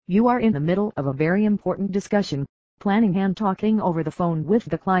You are in the middle of a very important discussion, planning and talking over the phone with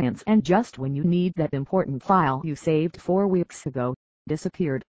the clients, and just when you need that important file you saved 4 weeks ago,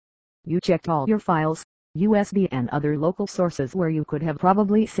 disappeared. You checked all your files, USB and other local sources where you could have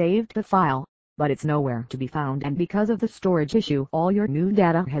probably saved the file, but it's nowhere to be found, and because of the storage issue all your new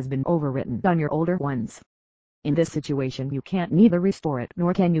data has been overwritten on your older ones. In this situation you can't neither restore it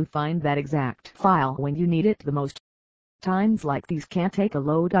nor can you find that exact file when you need it the most. Times like these can take a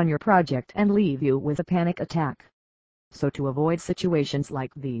load on your project and leave you with a panic attack. So to avoid situations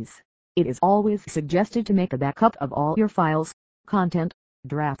like these, it is always suggested to make a backup of all your files, content,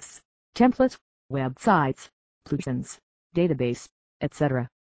 drafts, templates, websites, plugins, database, etc.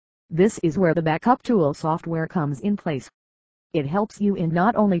 This is where the backup tool software comes in place. It helps you in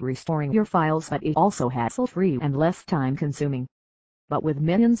not only restoring your files, but it also hassle-free and less time-consuming. But with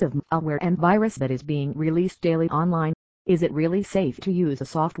millions of malware and virus that is being released daily online, is it really safe to use a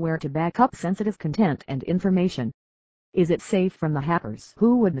software to back up sensitive content and information? Is it safe from the hackers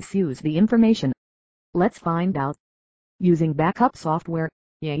who would misuse the information? Let's find out. Using backup software,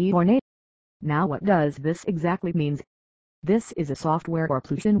 yay or nay? Now what does this exactly mean? This is a software or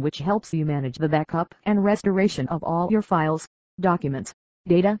plugin which helps you manage the backup and restoration of all your files, documents,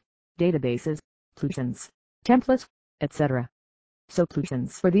 data, databases, plugins, templates, etc. So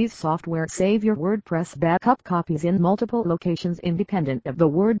plugins for these software save your WordPress backup copies in multiple locations independent of the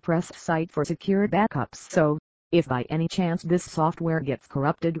WordPress site for secure backups. So, if by any chance this software gets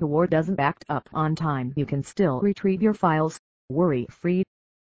corrupted or doesn't back up on time, you can still retrieve your files, worry-free.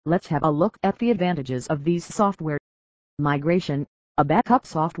 Let's have a look at the advantages of these software. Migration. A backup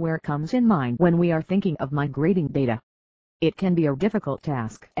software comes in mind when we are thinking of migrating data. It can be a difficult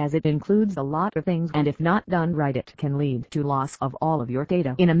task as it includes a lot of things, and if not done right it can lead to loss of all of your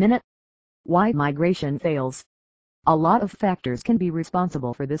data in a minute. Why migration fails? A lot of factors can be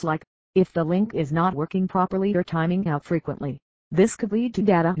responsible for this, like if the link is not working properly or timing out frequently. This could lead to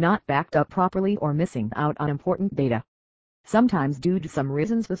data not backed up properly or missing out on important data. Sometimes due to some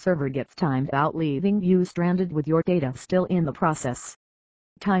reasons the server gets timed out, leaving you stranded with your data still in the process.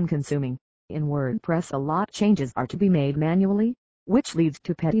 Time consuming. In WordPress a lot changes are to be made manually, which leads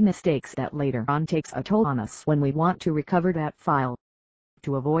to petty mistakes that later on takes a toll on us when we want to recover that file.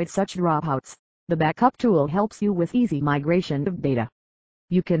 To avoid such dropouts, the backup tool helps you with easy migration of data.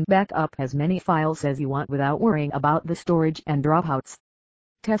 You can back up as many files as you want without worrying about the storage and dropouts.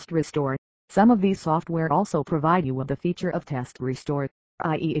 Test Restore. Some of these software also provide you with the feature of Test Restore,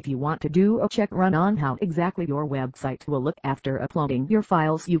 i.e. if you want to do a check run on how exactly your website will look after uploading your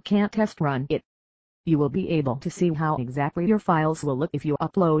files, you can't test run it. You will be able to see how exactly your files will look if you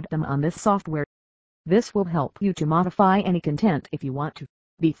upload them on this software. This will help you to modify any content if you want to,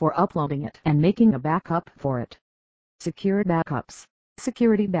 before uploading it and making a backup for it. Secure backups.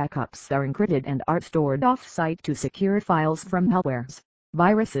 Security backups are encrypted and are stored off-site to secure files from malwares,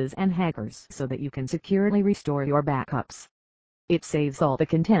 viruses and hackers so that you can securely restore your backups. It saves all the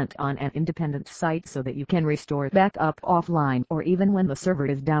content on an independent site so that you can restore backup offline or even when the server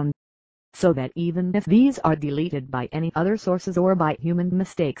is down. So that even if these are deleted by any other sources or by human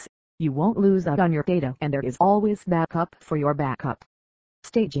mistakes, you won't lose out on your data and there is always backup for your backup.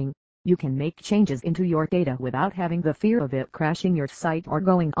 Staging. You can make changes into your data without having the fear of it crashing your site or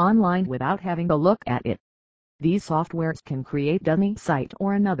going online without having a look at it. These softwares can create dummy site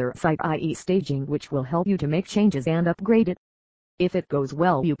or another site, i.e. staging, which will help you to make changes and upgrade it. If it goes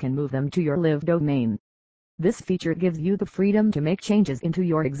well, you can move them to your live domain. This feature gives you the freedom to make changes into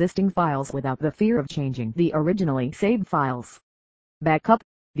your existing files without the fear of changing the originally saved files. Backup.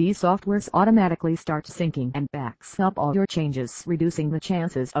 These softwares automatically start syncing and backs up all your changes, reducing the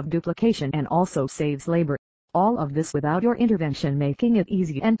chances of duplication and also saves labor. All of this without your intervention, making it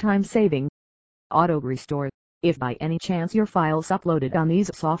easy and time-saving. Auto Restore. If by any chance your files uploaded on these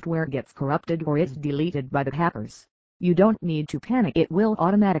software gets corrupted or is deleted by the hackers, you don't need to panic. It will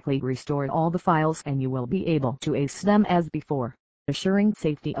automatically restore all the files and you will be able to ace them as before, assuring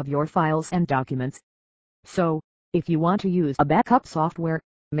safety of your files and documents. So, if you want to use a backup software,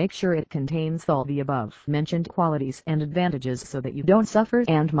 make sure it contains all the above mentioned qualities and advantages so that you don't suffer,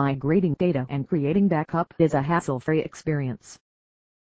 and migrating data and creating backup is a hassle-free experience.